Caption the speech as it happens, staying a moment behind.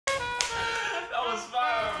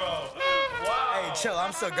chill,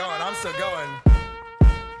 I'm still going,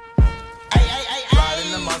 Ride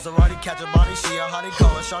in the Maserati, catch a body, she a hottie, call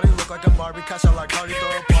her shawty, look like a Barbie, catch her like Cardi, throw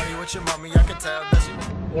a party with your mommy, I can tell that she...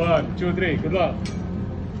 1, 2, 3, good luck.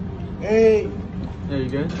 Hey. Yeah, you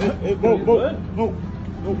good? Hey, go,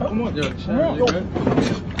 come on. Yo, Sharon, you good?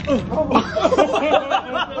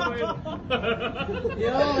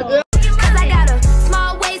 I got a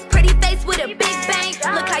small waist, pretty face with a big bang.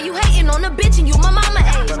 Look how you hating on a bitch and you my mama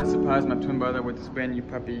age. I'm gonna surprise my twin brother with this brand new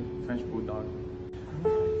puppy, French Bulldog.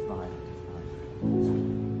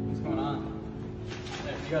 What's going on?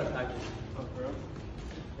 Hey, you got a package. Oh, bro.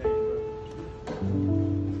 Thank you, bro.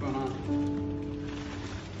 What's going on?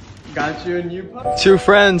 Got you a new puppy. Two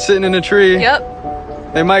friends sitting in a tree. Yep.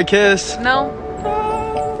 They might kiss. No.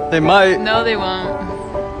 They might. No, they won't.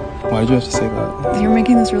 Why'd you have to say that? You're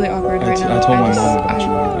making this really awkward right now. I told my mom about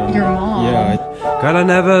you. Your mom? Yeah. Girl, I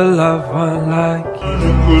never loved one like you.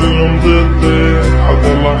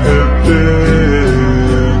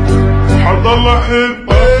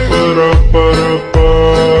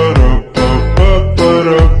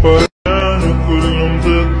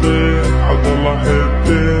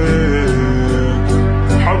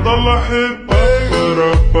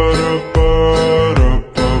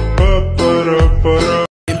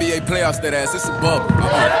 NBA playoffs, that ass, it's a bubble.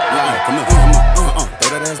 Come on, throw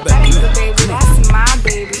that ass back. Baby, that's my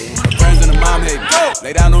baby. Her friends and her mom hate me.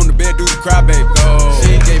 Lay down on the bed, do the cry, baby.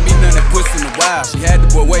 She ain't gave me none that pussy in a while. She had the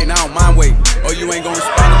boy waiting, I don't mind waiting. Oh, you ain't gonna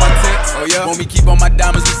respond to my text? Oh, yeah? Want me keep on my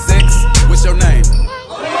diamonds with sex? What's your name?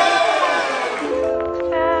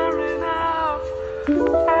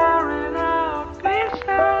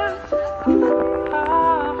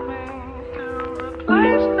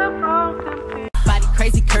 Body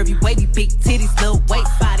crazy, curvy, wavy, big titties, little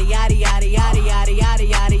waist, body, yaddy, yaddy, yaddy, yaddy, yaddy,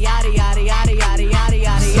 yaddy, yaddy, yaddy, yaddy, yaddy, yaddy,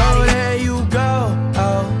 yaddy. So there you go.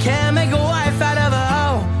 Oh, can't make a wife out of a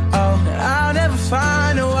hoe. Oh, I'll never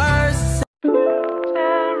find the words.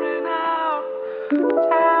 Tearing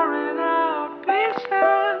out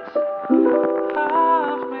pieces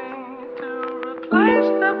of me to replace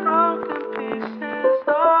the broken pieces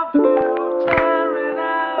of you. Tearing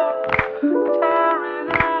out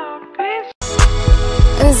pieces.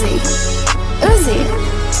 Uzi,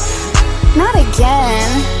 not again.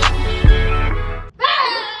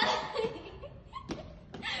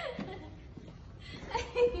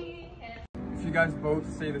 If you guys both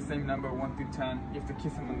say the same number, 1 through 10, you have to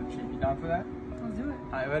kiss him on the cheek. You down for that? Let's do it.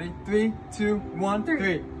 Alright, ready? 3, 2, 1,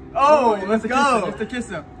 3. Oh, let's go! You have to kiss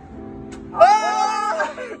him. Oh!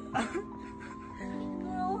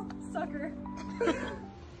 Girl, sucker.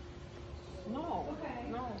 No. Okay.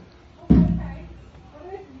 No. Okay.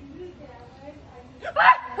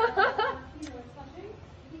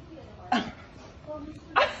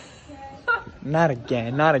 Not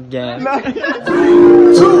again, not again.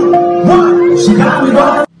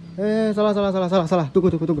 Salah.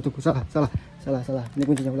 Tunggu. Salah. Ini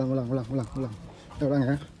kuncinya, ulang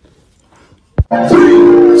ya.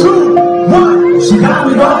 3, 2, 1, she got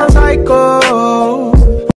me going psycho.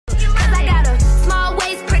 I got a small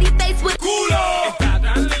waist, pretty face with Culo. Está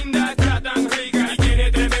tan linda, está tan rica y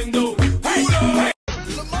tiene tremendo culo.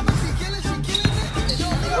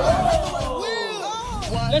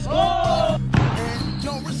 Let's go.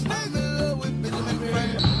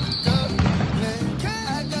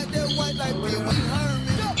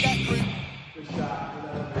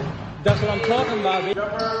 That's what I'm talking about, baby.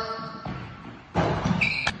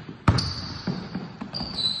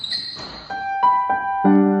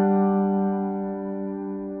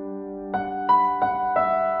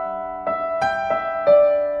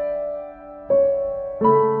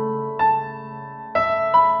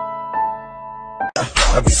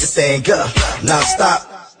 I beat the thing up, now stop,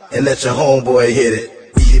 and let your homeboy hit it.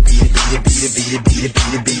 Beat it.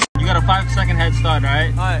 You got a 5-second head start,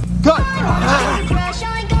 alright? Alright.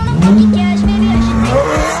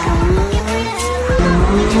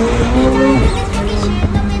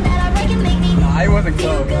 Nah, I wasn't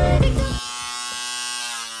close.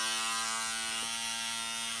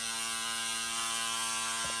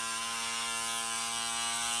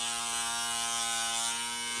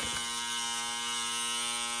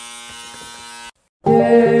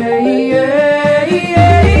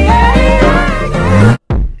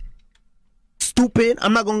 Stupid,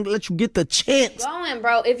 I'm not gonna let you get the chance. Going,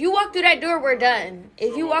 bro. If you walk through that door, we're done.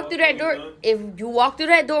 If you walk through that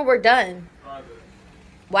door, we're done.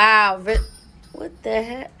 Wow. What the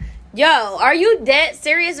heck? Yo, are you dead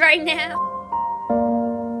serious right now?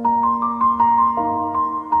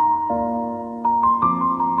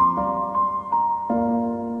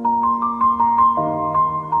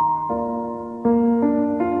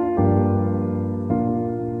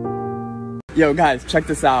 Yo, guys, check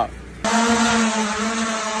this out.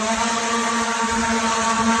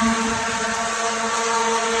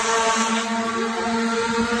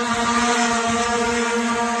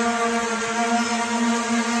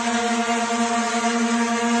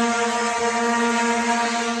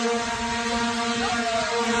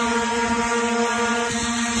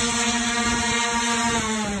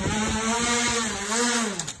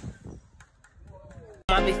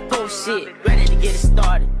 I'm big full shit, ready to get it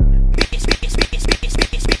started.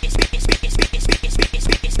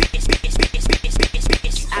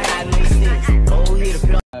 I got no sense. Oh, here to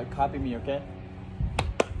plug. Copy me, okay?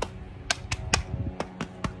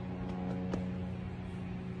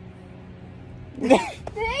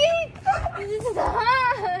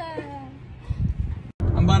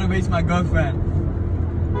 I'm about to waste my girlfriend.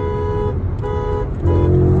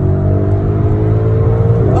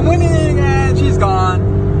 I'm winning and she's gone.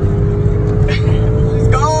 She's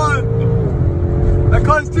gone. That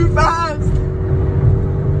car's too fast.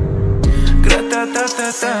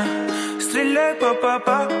 Гра-та-та-та-та, стреляй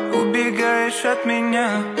па-па-па, убегаешь от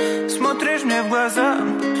меня, смотришь мне в глаза.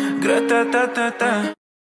 Гра-та-та-та-та.